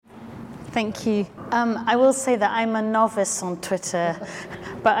Thank you. I will say that I'm a novice on Twitter,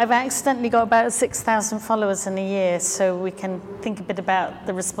 but I've accidentally got about 6,000 followers in a year, so we can think a bit about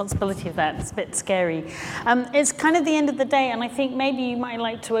the responsibility of that. It's a bit scary. It's kind of the end of the day, and I think maybe you might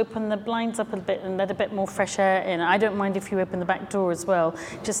like to open the blinds up a bit and let a bit more fresh air in. I don't mind if you open the back door as well,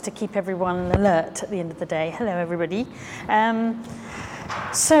 just to keep everyone alert at the end of the day. Hello, everybody.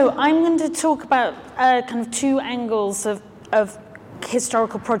 So I'm going to talk about kind of two angles of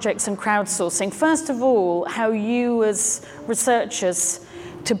historical projects and crowdsourcing. First of all, how you as researchers,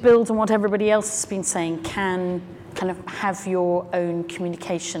 to build on what everybody else has been saying, can kind of have your own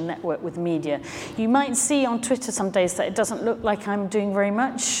communication network with media. You might see on Twitter some days that it doesn't look like I'm doing very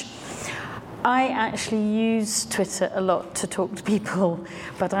much. I actually use Twitter a lot to talk to people,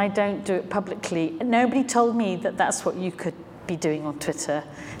 but I don't do it publicly. Nobody told me that that's what you could be doing on Twitter.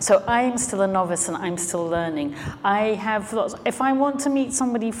 So I'm still a novice and I'm still learning. I have lots, if I want to meet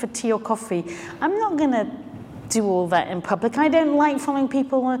somebody for tea or coffee, I'm not going to do all that in public. I don't like following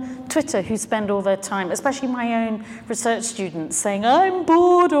people on Twitter who spend all their time, especially my own research students, saying, I'm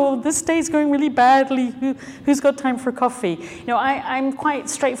bored, or this day's going really badly, who's got time for a coffee? You know, I'm quite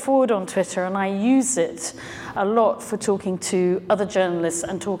straightforward on Twitter, and I use it a lot for talking to other journalists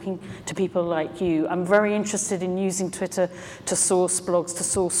and talking to people like you. I'm very interested in using Twitter to source blogs, to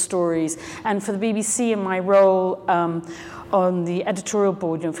source stories, and for the BBC in my role on the editorial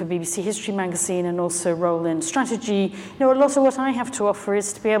board, you know, for BBC History Magazine, and also role in strategy. You know, a lot of what I have to offer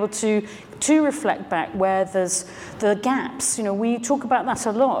is to be able to reflect back where there's the gaps. You know, we talk about that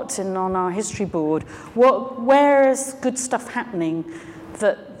a lot on our history board. Where is good stuff happening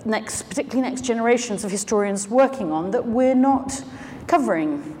that particularly next generations of historians working on that we're not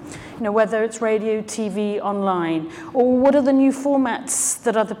covering? You know, whether it's radio, TV, online, or what are the new formats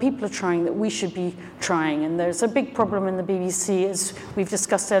that other people are trying that we should be trying? And there's a big problem in the BBC, as we've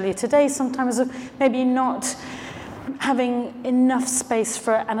discussed earlier today, sometimes of maybe not having enough space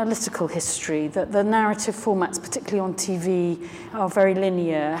for analytical history, that the narrative formats, particularly on TV, are very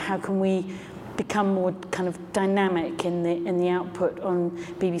linear. How can we become more kind of dynamic in the output on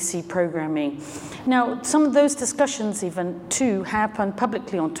BBC programming? Now, some of those discussions even too happen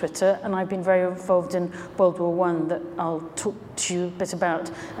publicly on Twitter, and I've been very involved in World War I that I'll talk to you a bit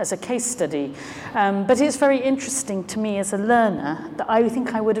about as a case study. But it's very interesting to me as a learner that I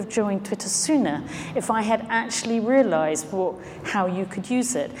think I would have joined Twitter sooner if I had actually realized how you could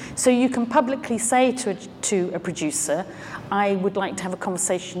use it. So you can publicly say to a producer, I would like to have a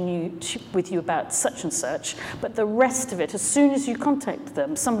conversation with you about such and such, but the rest of it, as soon as you contact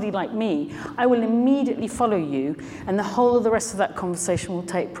them, somebody like me, I will immediately follow you, and the whole of the rest of that conversation will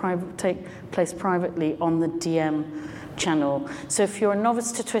take place privately on the DM channel. So if you're a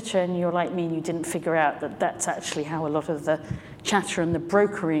novice to Twitter and you're like me and you didn't figure out that that's actually how a lot of the chatter and the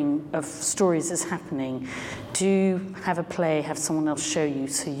brokering of stories is happening, do have a play, have someone else show you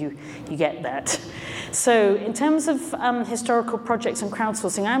so you get that. So in terms of historical projects and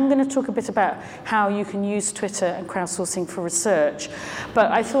crowdsourcing, I'm going to talk a bit about how you can use Twitter and crowdsourcing for research.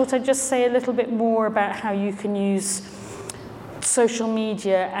 But I thought I'd just say a little bit more about how you can use social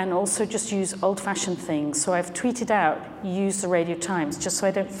media and also just use old-fashioned things. So I've tweeted out, use the Radio Times, just so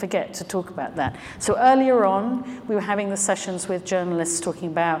I don't forget to talk about that. So earlier on, we were having the sessions with journalists talking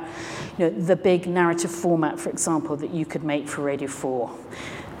about, you know, the big narrative format, for example, that you could make for Radio 4.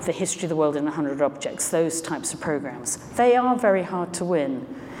 The History of the World in 100 Objects, those types of programs. They are very hard to win,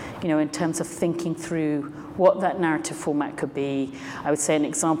 you know, in terms of thinking through what that narrative format could be. I would say an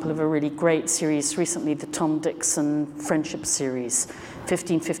example of a really great series recently, the Tom Dixon Friendship series,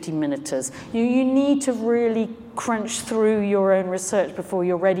 15-minuters. You need to really crunch through your own research before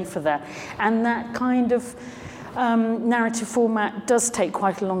you're ready for that. And that kind of narrative format does take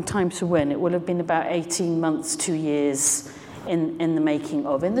quite a long time to win. It will have been about 18 months, 2 years in the making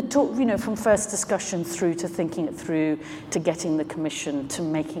of, in the talk, you know, from first discussion through to thinking it through, to getting the commission, to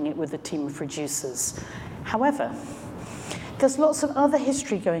making it with a team of producers. However, there's lots of other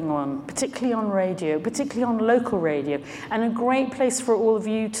history going on, particularly on radio, particularly on local radio, and a great place for all of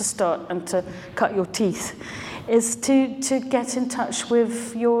you to start and to cut your teeth is to get in touch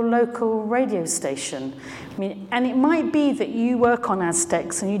with your local radio station. I mean, and it might be that you work on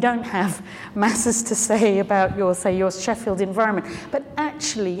Aztecs and you don't have masses to say about your Sheffield environment, but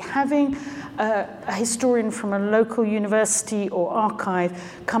actually having a historian from a local university or archive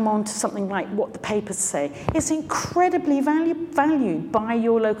come on to something like what the papers say, it's incredibly valued by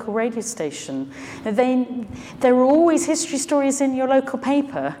your local radio station. There are always history stories in your local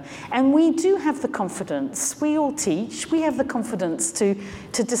paper, and we do have the confidence, we all teach, we have the confidence to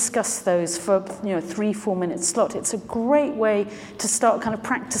discuss those for 3-4 minute slot. It's a great way to start kind of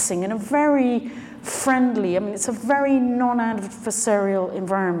practicing in a very friendly, it's a very non-adversarial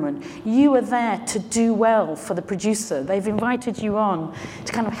environment. You are there to do well for the producer. They've invited you on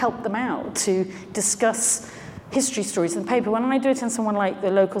to kind of help them out, to discuss history stories in the paper. When I do it in someone like the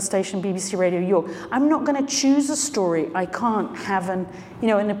local station, BBC Radio York, I'm not going to choose a story I can't have an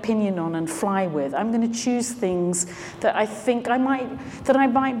opinion on and fly with. I'm going to choose things that I think I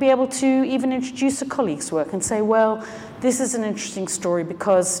might be able to even introduce a colleague's work and say, well, this is an interesting story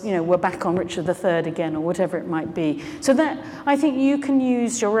because, we're back on Richard III again, or whatever it might be. So that, I think you can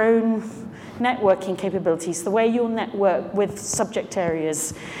use your own networking capabilities, the way you'll network with subject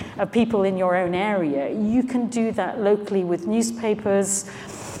areas of people in your own area. You can do that locally with newspapers.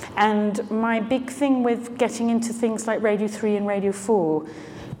 And my big thing with getting into things like Radio 3 and Radio 4,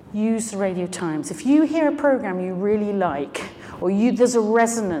 use the Radio Times. If you hear a program you really like, or there's a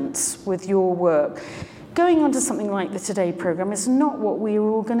resonance with your work, going on to something like the Today program is not what we're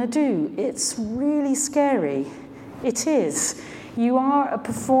all going to do. It's really scary. It is. You are a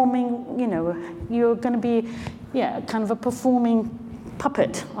performing, you're going to be, kind of a performing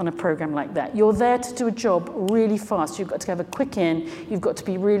puppet on a program like that. You're there to do a job really fast. You've got to have a quick in. You've got to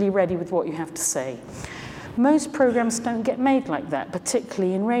be really ready with what you have to say. Most programs don't get made like that,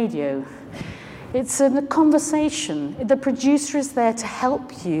 particularly in radio. It's a conversation. The producer is there to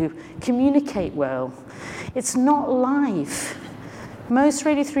help you communicate well. It's not live. Most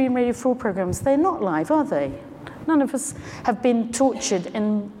Radio 3 and Radio 4 programs, they're not live, are they? None of us have been tortured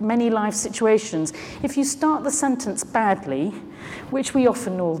in many life situations. If you start the sentence badly, which we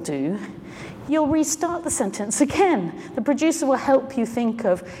often all do, you'll restart the sentence again. The producer will help you think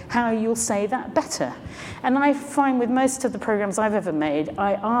of how you'll say that better. And I find with most of the programs I've ever made,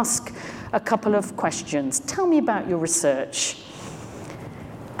 I ask a couple of questions. Tell me about your research.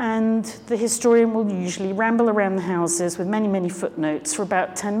 And the historian will usually ramble around the houses with many, many footnotes for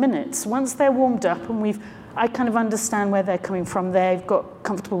about 10 minutes. Once they're warmed up and I kind of understand where they're coming from, they've got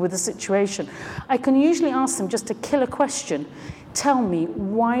comfortable with the situation, I can usually ask them just a killer question. Tell me,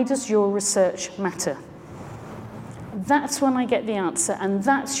 why does your research matter? That's when I get the answer, and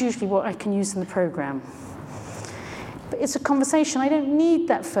that's usually what I can use in the program. But it's a conversation. I don't need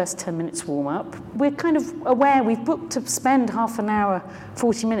that first 10 minutes warm-up. We're kind of aware we've booked to spend half an hour,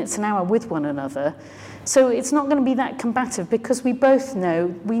 40 minutes, an hour with one another. So it's not going to be that combative because we both know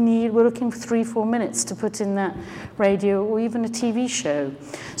we're looking for 3-4 minutes to put in that radio or even a TV show.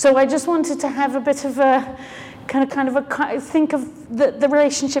 So I just wanted to have a bit of a think of the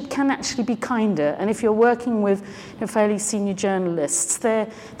relationship can actually be kinder. And if you're working with fairly senior journalists, they're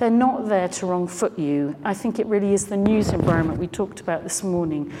not there to wrong foot you. I think it really is the news environment we talked about this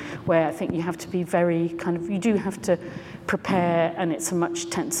morning, where I think you have to be very you do have to prepare, and it's a much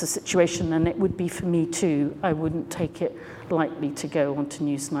tenser situation, and it would be for me too. I wouldn't take it lightly to go onto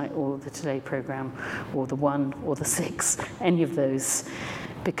Newsnight or the Today programme or the One or the Six, any of those,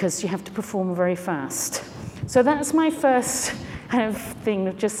 because you have to perform very fast. So that's my first kind of thing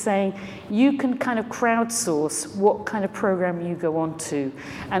of just saying you can kind of crowdsource what kind of program you go on to.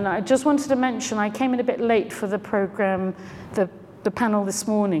 And I just wanted to mention, I came in a bit late for the program, the panel this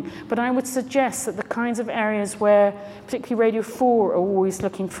morning, but I would suggest that the kinds of areas where particularly Radio 4 are always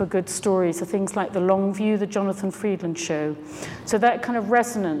looking for good stories are things like The Long View, the Jonathan Freedland show. So that kind of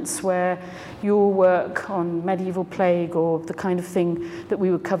resonance where your work on medieval plague or the kind of thing that we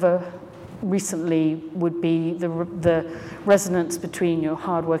would cover recently would be the resonance between your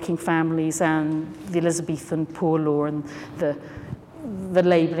hard-working families and the Elizabethan poor law and the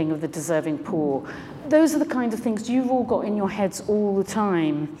labelling of the deserving poor. Those are the kind of things you've all got in your heads all the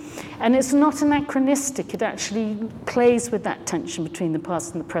time. And it's not anachronistic. It actually plays with that tension between the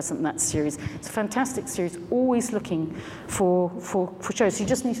past and the present in that series. It's a fantastic series, always looking for shows. You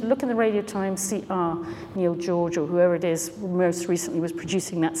just need to look in the Radio Times, see Neil George or whoever it is most recently was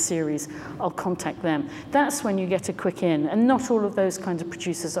producing that series. I'll contact them. That's when you get a quick in. And not all of those kinds of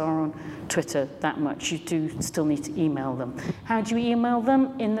producers are on Twitter that much. You do still need to email them. How do you email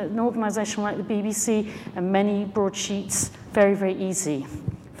them? In an organisation like the BBC and many broadsheets, very, very easy.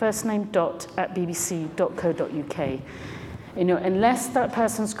 First name @bbc.co.uk. Unless that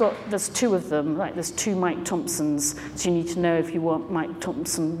person's there's two of them, like there's two Mike Thompsons, so you need to know if you want Mike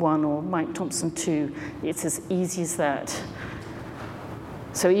Thompson 1 or Mike Thompson 2. It's as easy as that.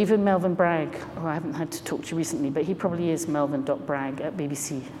 So even Melvyn Bragg, who I haven't had to talk to recently, but he probably is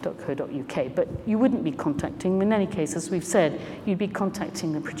melvyn.bragg@bbc.co.uk, but you wouldn't be contacting him. In any case, as we've said, you'd be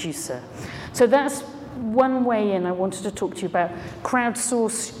contacting the producer. So that's one way in I wanted to talk to you about.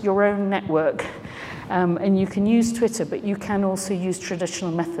 Crowdsource your own network. And you can use Twitter, but you can also use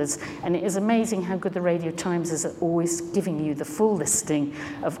traditional methods. And it is amazing how good the Radio Times is at always giving you the full listing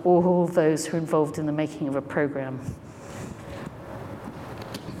of all those who are involved in the making of a programme.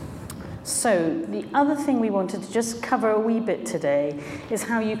 So the other thing we wanted to just cover a wee bit today is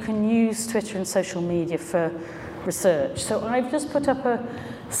how you can use Twitter and social media for research. So I've just put up a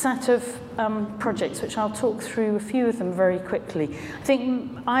set of projects, which I'll talk through a few of them very quickly. I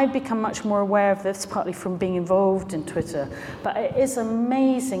think I've become much more aware of this, partly from being involved in Twitter, but it is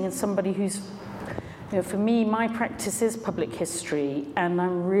amazing, and somebody who's, for me, my practice is public history, and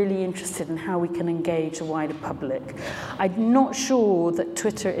I'm really interested in how we can engage a wider public. I'm not sure that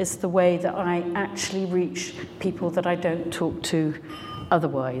Twitter is the way that I actually reach people that I don't talk to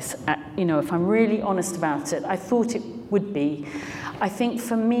otherwise. If I'm really honest about it, I thought it would be. I think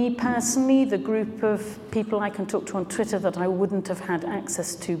for me personally, the group of people I can talk to on Twitter that I wouldn't have had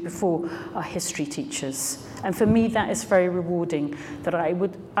access to before are history teachers. And for me, that is very rewarding, that I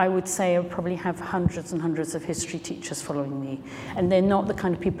would say I probably have hundreds and hundreds of history teachers following me. And they're not the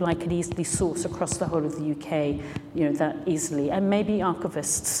kind of people I could easily source across the whole of the UK, that easily. And maybe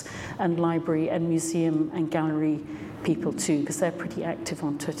archivists and library and museum and gallery people too, because they're pretty active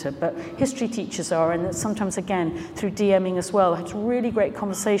on Twitter. But history teachers are, and sometimes, again, through DMing as well. I had really great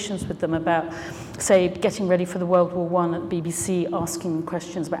conversations with them about, say, getting ready for the World War I at BBC, asking them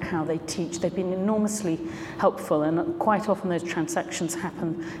questions about how they teach. They've been enormously helpful, and quite often those transactions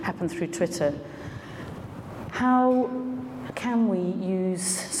happen through Twitter. How can we use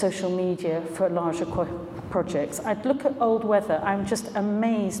social media for larger projects? I'd look at Old Weather. I'm just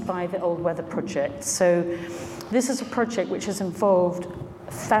amazed by the Old Weather project. So this is a project which has involved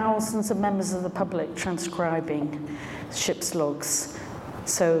thousands of members of the public transcribing ship's logs.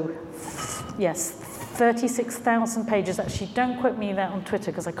 So, yes, 36,000 pages. Actually, don't quote me that on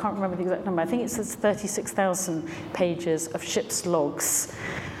Twitter because I can't remember the exact number. I think it says 36,000 pages of ship's logs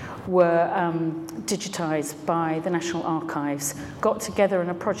were digitized by the National Archives, got together in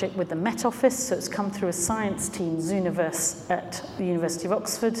a project with the Met Office, so it's come through a science team, Zooniverse, at the University of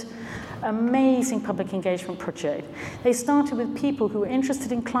Oxford. Amazing public engagement project. They started with people who were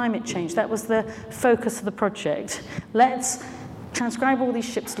interested in climate change. That was the focus of the project. Let's transcribe all these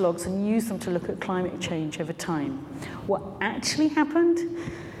ship's logs and use them to look at climate change over time. What actually happened,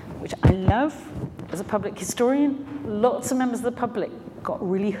 which I love as a public historian, lots of members of the public got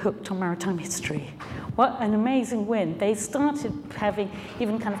really hooked on maritime history. What an amazing win. They started having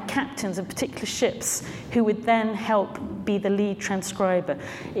even kind of captains of particular ships who would then help be the lead transcriber.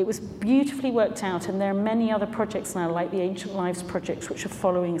 It was beautifully worked out, and there are many other projects now, like the Ancient Lives projects, which are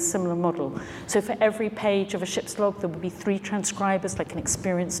following a similar model. So for every page of a ship's log, there would be 3 transcribers, like an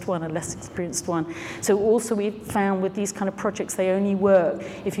experienced one, a less experienced one. So also we found with these kind of projects, they only work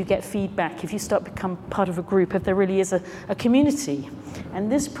if you get feedback, if you start to become part of a group, if there really is a community.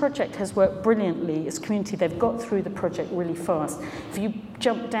 And this project has worked brilliantly as community. They've got through the project really fast. If you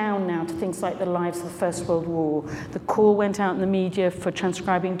jump down now to things like the lives of the First World War, the call went out in the media for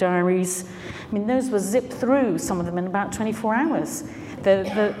transcribing diaries. I mean, those were zipped through, some of them in about 24 hours.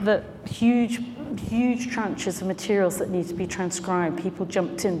 The huge tranches of materials that need to be transcribed, people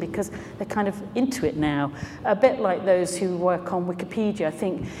jumped in because they're kind of into it now. A bit like those who work on Wikipedia. I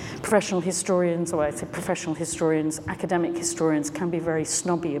think professional historians, or I say professional historians, academic historians can be very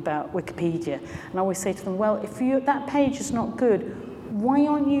snobby about Wikipedia. And I always say to them, well, if that page is not good, why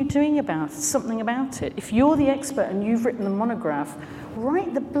aren't you doing something about it? If you're the expert and you've written the monograph,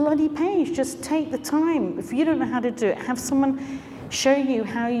 write the bloody page. Just take the time. If you don't know how to do it, have someone show you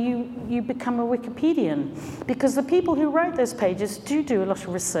how you become a Wikipedian. Because the people who write those pages do a lot of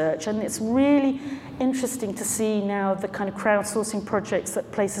research, and it's really interesting to see now the kind of crowdsourcing projects that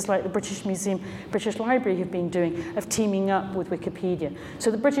places like the British Museum, British Library have been doing of teaming up with Wikipedia.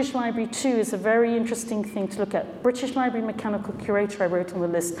 So the British Library too is a very interesting thing to look at. British Library Mechanical Curator I wrote on the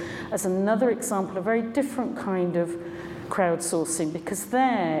list as another example, a very different kind of crowdsourcing, because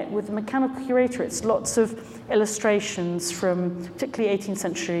there, with the Mechanical Curator, it's lots of illustrations from particularly 18th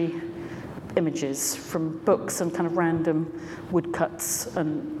century images, from books and kind of random woodcuts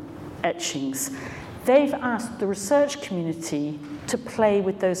and etchings. They've asked the research community to play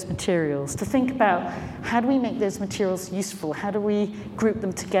with those materials, to think about how do we make those materials useful, how do we group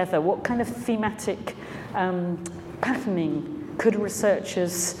them together, what kind of thematic patterning could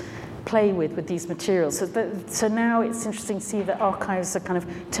researchers play with these materials. So now it's interesting to see that archives are kind of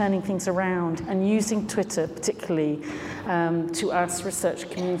turning things around and using Twitter particularly to us research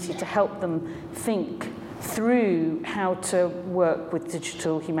community to help them think through how to work with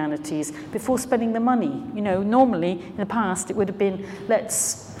digital humanities before spending the money. You know, normally in the past it would have been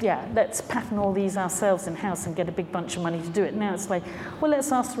let's pattern all these ourselves in-house and get a big bunch of money to do it. Now it's like, well,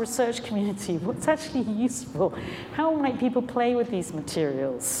 let's ask the research community what's actually useful. How might people play with these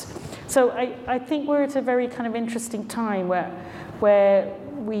materials? So I think we're at a very kind of interesting time where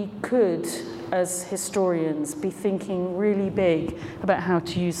we could, as historians, be thinking really big about how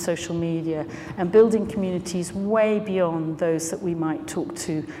to use social media and building communities way beyond those that we might talk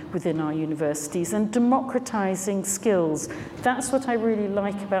to within our universities and democratizing skills. That's what I really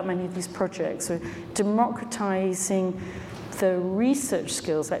like about many of these projects. So democratizing the research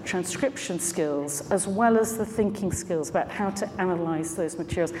skills, like transcription skills, as well as the thinking skills about how to analyze those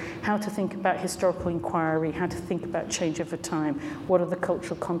materials, how to think about historical inquiry, how to think about change over time, what are the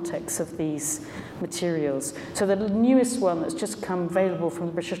cultural contexts of these materials. So the newest one that's just come available from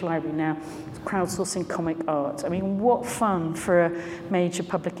the British Library now is crowdsourcing comic art. I mean, what fun for a major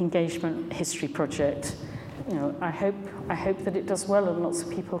public engagement history project. You know, I hope that it does well and lots of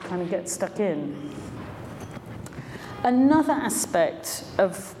people kind of get stuck in. Another aspect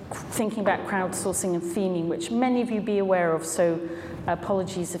of thinking about crowdsourcing and theming, which many of you be aware of, so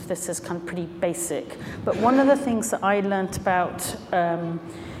apologies if this is kind of pretty basic, but one of the things that I learnt about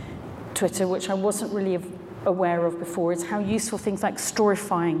Twitter, which I wasn't really aware of before, is how useful things like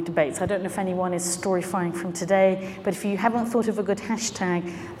storyfying debates. I don't know if anyone is storyfying from today, but if you haven't thought of a good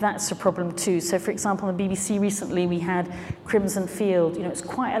hashtag, that's a problem too. So for example, on the BBC recently, we had Crimson Field. You know, it's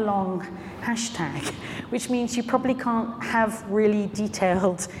quite a long hashtag, which means you probably can't have really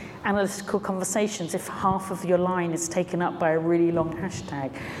detailed analytical conversations if half of your line is taken up by a really long hashtag.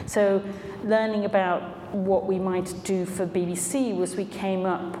 So learning about what we might do for BBC was we came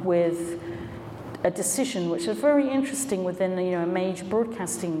up with a decision which is very interesting within a major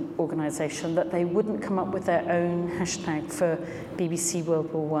broadcasting organisation, that they wouldn't come up with their own hashtag for BBC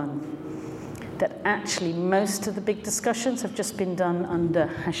World War I. That actually most of the big discussions have just been done under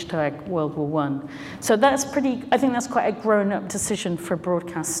hashtag World War I. So that's I think that's quite a grown-up decision for a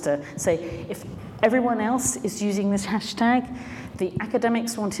broadcaster. Say, if everyone else is using this hashtag, the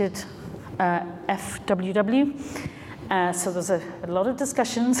academics wanted FWW, so there's a lot of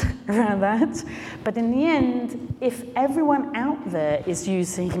discussions around that. But in the end, if everyone out there is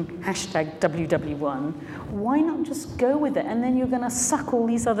using hashtag WW1, why not just go with it? And then you're going to suck all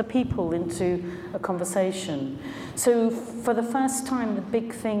these other people into a conversation. So for the first time, the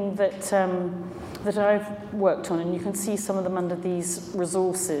big thing that I've worked on, and you can see some of them under these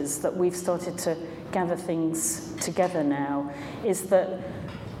resources that we've started to gather things together now, is that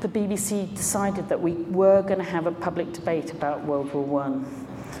the BBC decided that we were going to have a public debate about World War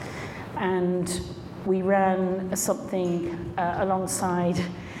I. And we ran something alongside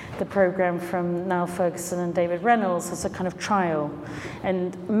the programme from Niall Ferguson and David Reynolds as a kind of trial.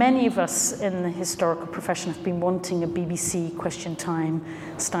 And many of us in the historical profession have been wanting a BBC Question Time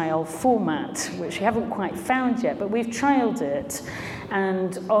style format, which we haven't quite found yet, but we've trialled it.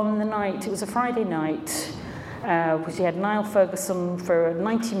 And on the night, it was a Friday night, we had Niall Ferguson for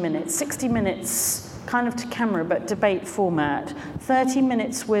 90 minutes, 60 minutes kind of to camera, but debate format, 30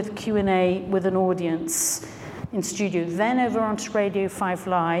 minutes with Q&A with an audience in studio, then over onto Radio 5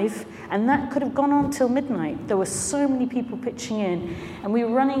 Live, and that could have gone on till midnight. There were so many people pitching in, and we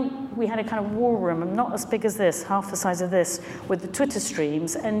had a kind of war room, and not as big as this, half the size of this, with the Twitter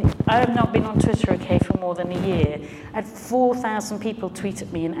streams, and I have not been on Twitter, for more than a year. I had 4,000 people tweet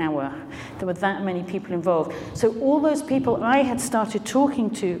at me an hour. There were that many people involved. So all those people I had started talking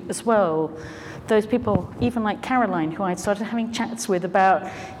to as well, those people, even like Caroline, who I started having chats with about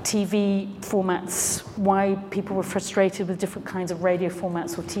TV formats, why people were frustrated with different kinds of radio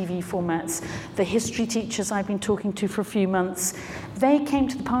formats or TV formats, the history teachers I've been talking to for a few months, they came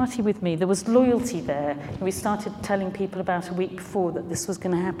to the party with me. There was loyalty there. And we started telling people about a week before that this was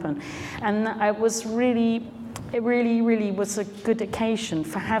going to happen. And it really was a good occasion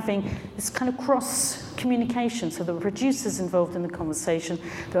for having this kind of cross-communication. So there were producers involved in the conversation,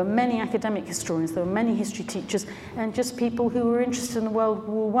 there were many academic historians, there were many history teachers, and just people who were interested in World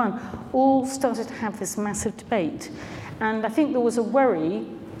War I all started to have this massive debate. And I think there was a worry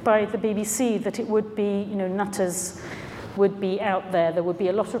by the BBC that it would be, nutters would be out there would be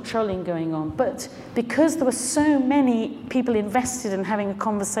a lot of trolling going on. But because there were so many people invested in having a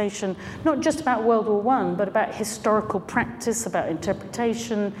conversation, not just about World War I, but about historical practice, about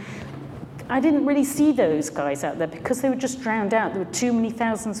interpretation, I didn't really see those guys out there because they were just drowned out. There were too many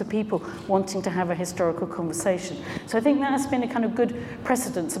thousands of people wanting to have a historical conversation. So I think that has been a kind of good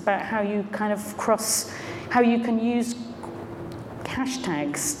precedence about how you kind of how you can use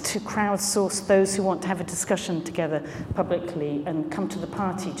hashtags to crowdsource those who want to have a discussion together publicly and come to the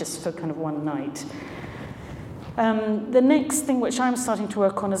party just for kind of one night. The next thing which I'm starting to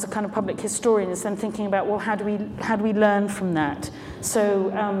work on as a kind of public historian is then thinking about, well, how do we learn from that?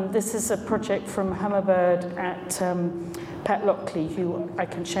 So this is a project from Hummingbird at Pat Lockley, who I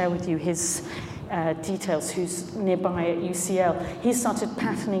can share with you his details, who's nearby at UCL. He started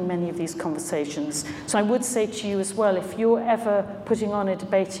patterning many of these conversations. So I would say to you as well, if you're ever putting on a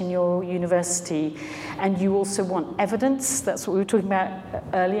debate in your university and you also want evidence, that's what we were talking about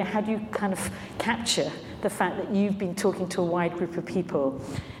earlier, how do you kind of capture the fact that you've been talking to a wide group of people?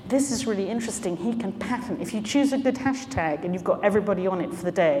 This is really interesting. He can pattern. If you choose a good hashtag and you've got everybody on it for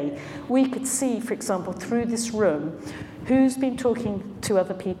the day, we could see, for example, through this room, who's been talking to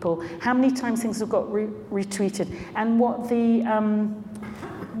other people, how many times things have got retweeted, and what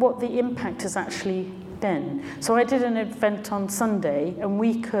the impact has actually been. So I did an event on Sunday, and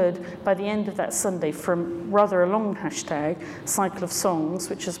we could, by the end of that Sunday, from rather a long hashtag, Cycle of Songs,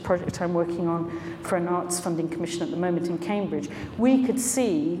 which is a project I'm working on for an arts funding commission at the moment in Cambridge, we could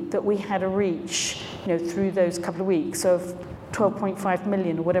see that we had a reach, through those couple of weeks of 12.5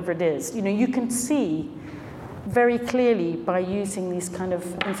 million or whatever it is. You can see very clearly by using these kind of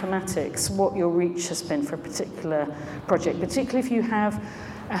informatics what your reach has been for a particular project, particularly if you have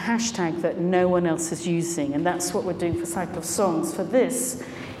a hashtag that no one else is using, and that's what we're doing for Cycle of Songs. For this,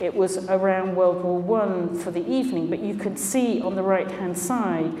 it was around World War I for the evening, but you can see on the right-hand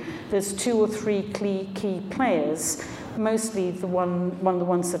side, there's 2 or 3 key players, mostly one of the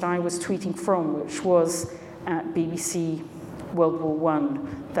ones that I was tweeting from, which was at BBC World War I,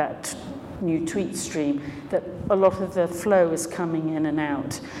 that new tweet stream, that a lot of the flow is coming in and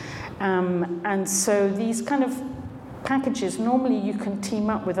out. And so these kind of packages, normally you can team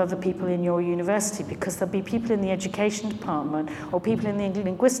up with other people in your university because there'll be people in the education department or people in the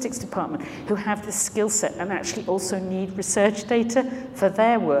linguistics department who have this skill set and actually also need research data for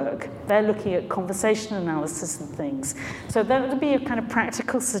their work. They're looking at conversation analysis and things. So that would be a kind of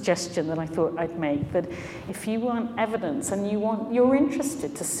practical suggestion that I thought I'd make, that if you want evidence and you're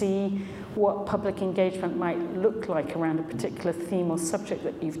interested to see what public engagement might look like around a particular theme or subject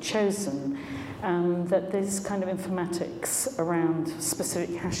that you've chosen, that this kind of informatics around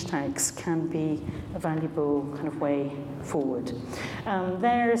specific hashtags can be a valuable kind of way forward.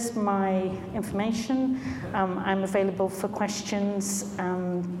 There's my information. I'm available for questions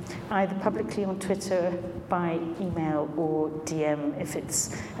either publicly on Twitter, by email, or DM if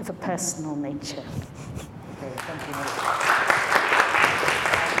it's of a personal nature. Okay, thank you.